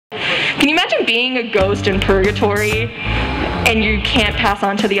Can you imagine being a ghost in purgatory and you can't pass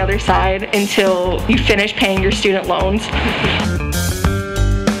on to the other side until you finish paying your student loans?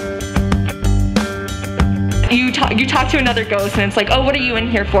 You talk to another ghost and it's like, oh, what are you in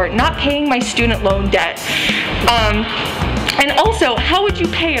here for? Not paying my student loan debt. And also, how would you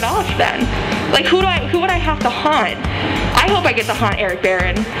pay it off then? Like, who would I have to haunt? I hope I get to haunt Eric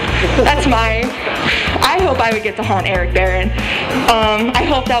Barron. I hope I would get to haunt Eric Barron. I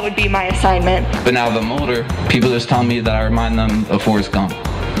hope that would be my assignment. But now that I'm older, people just tell me that I remind them of Forrest Gump.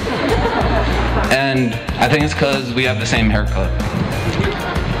 And I think it's because we have the same haircut.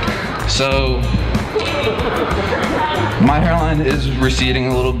 So, my hairline is receding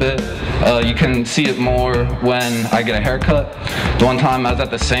a little bit. You can see it more when I get a haircut. The one time I was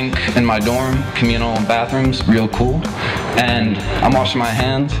at the sink in my dorm, communal bathrooms, real cool, and I'm washing my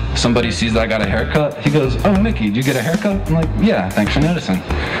hands. Somebody sees that I got a haircut. He goes, "Oh, Mickey, did you get a haircut?" I'm like, "Yeah, thanks for noticing."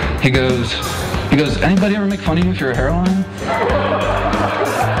 He goes, "Anybody ever make fun of you for your hairline?"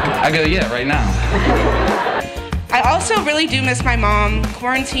 I go, "Yeah, right now." I also really do miss my mom.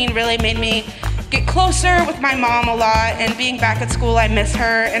 Quarantine really made me get closer with my mom a lot, and being back at school, I miss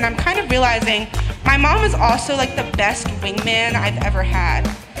her, and I'm kind of realizing my mom is also like the best wingman I've ever had.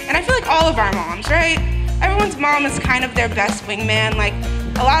 And I feel like all of our moms, right? Everyone's mom is kind of their best wingman. Like,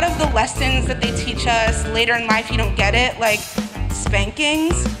 a lot of the lessons that they teach us later in life, you don't get it, like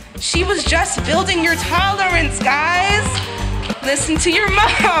spankings. She was just building your tolerance, guys. Listen to your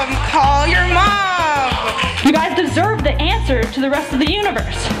mom, call your mom. You guys deserve the answer to the rest of the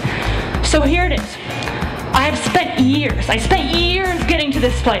universe. So here it is. I spent years getting to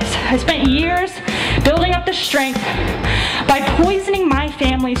this place. I spent years building up the strength by poisoning my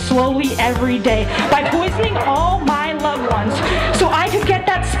family slowly every day, by poisoning all my loved ones so I could get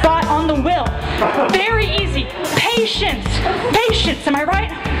that spot on the will. Very easy. Patience. Patience, am I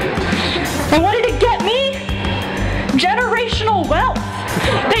right? And what did it get me? Generational wealth.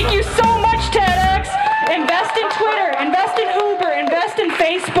 Thank you so much, TEDx. Invest in Twitter, invest in Uber, invest in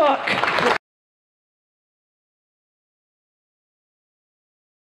Facebook.